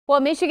Well,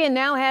 Michigan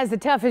now has the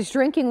toughest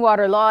drinking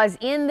water laws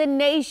in the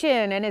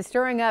nation and is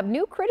stirring up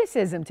new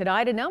criticism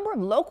tonight. A number of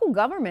local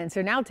governments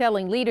are now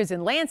telling leaders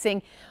in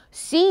Lansing,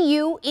 see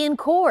you in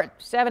court.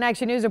 7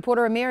 Action News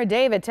reporter Amira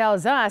David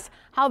tells us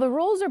how the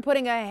rules are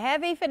putting a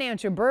heavy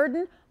financial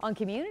burden on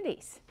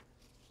communities.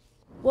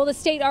 Well, the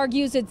state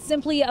argues it's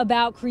simply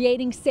about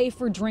creating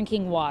safer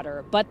drinking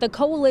water, but the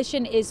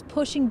coalition is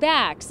pushing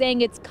back, saying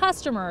it's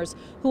customers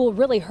who will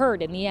really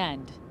hurt in the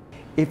end.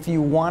 If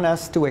you want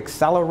us to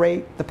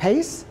accelerate the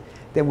pace,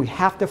 then we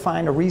have to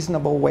find a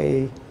reasonable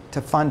way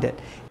to fund it.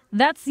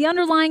 That's the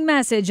underlying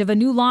message of a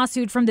new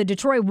lawsuit from the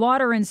Detroit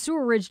Water and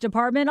Sewerage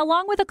Department,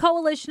 along with a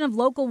coalition of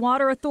local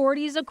water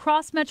authorities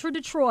across Metro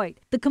Detroit.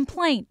 The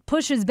complaint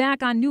pushes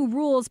back on new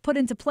rules put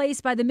into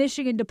place by the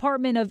Michigan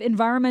Department of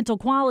Environmental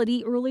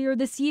Quality earlier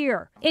this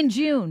year. In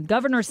June,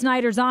 Governor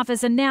Snyder's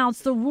office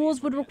announced the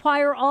rules would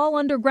require all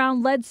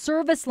underground lead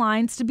service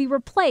lines to be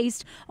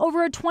replaced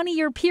over a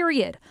 20-year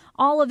period.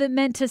 All of it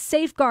meant to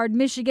safeguard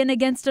Michigan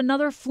against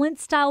another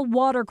Flint-style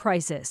water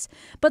crisis.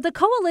 But the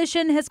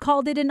coalition has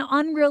called it an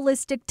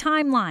unrealistic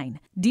timeline.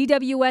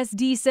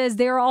 DWSD says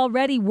they're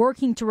already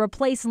working to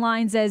replace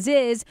lines as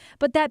is,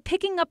 but that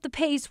picking up the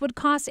pace would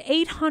cost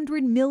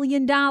 $800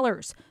 million,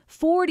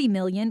 $40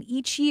 million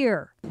each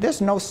year. There's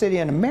no city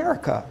in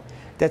America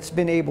that's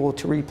been able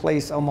to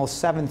replace almost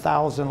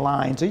 7,000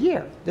 lines a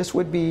year. This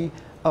would be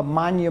a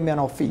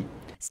monumental feat.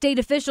 State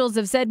officials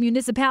have said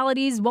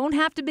municipalities won't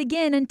have to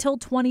begin until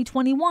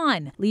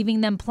 2021,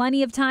 leaving them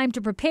plenty of time to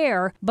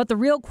prepare. But the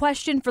real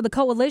question for the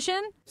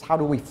coalition? How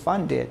do we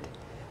fund it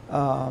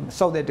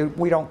so that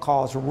we don't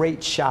cause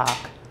rate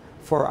shock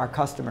for our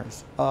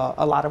customers,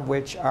 a lot of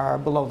which are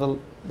below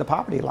the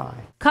poverty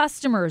line?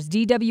 Customers,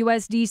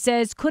 DWSD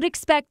says, could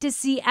expect to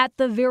see at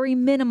the very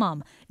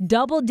minimum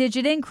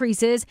double-digit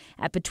increases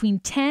at between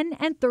 10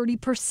 and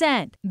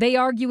 30%. They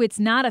argue it's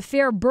not a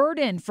fair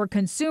burden for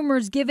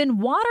consumers given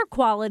water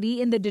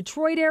quality in the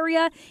Detroit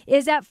area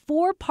is at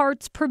 4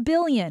 parts per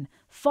billion,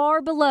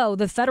 far below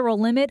the federal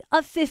limit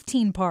of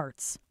 15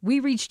 parts. We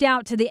reached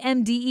out to the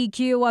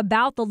MDEQ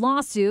about the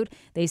lawsuit.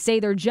 They say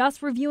they're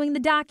just reviewing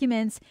the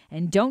documents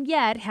and don't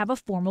yet have a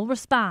formal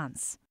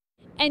response.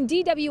 And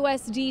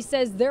DWSD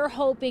says they're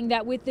hoping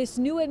that with this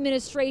new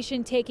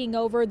administration taking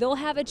over, they'll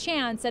have a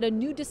chance at a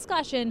new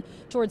discussion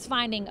towards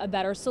finding a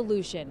better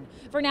solution.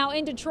 For now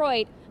in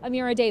Detroit,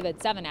 Amira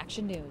David, 7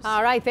 Action News.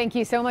 All right, thank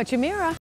you so much, Amira.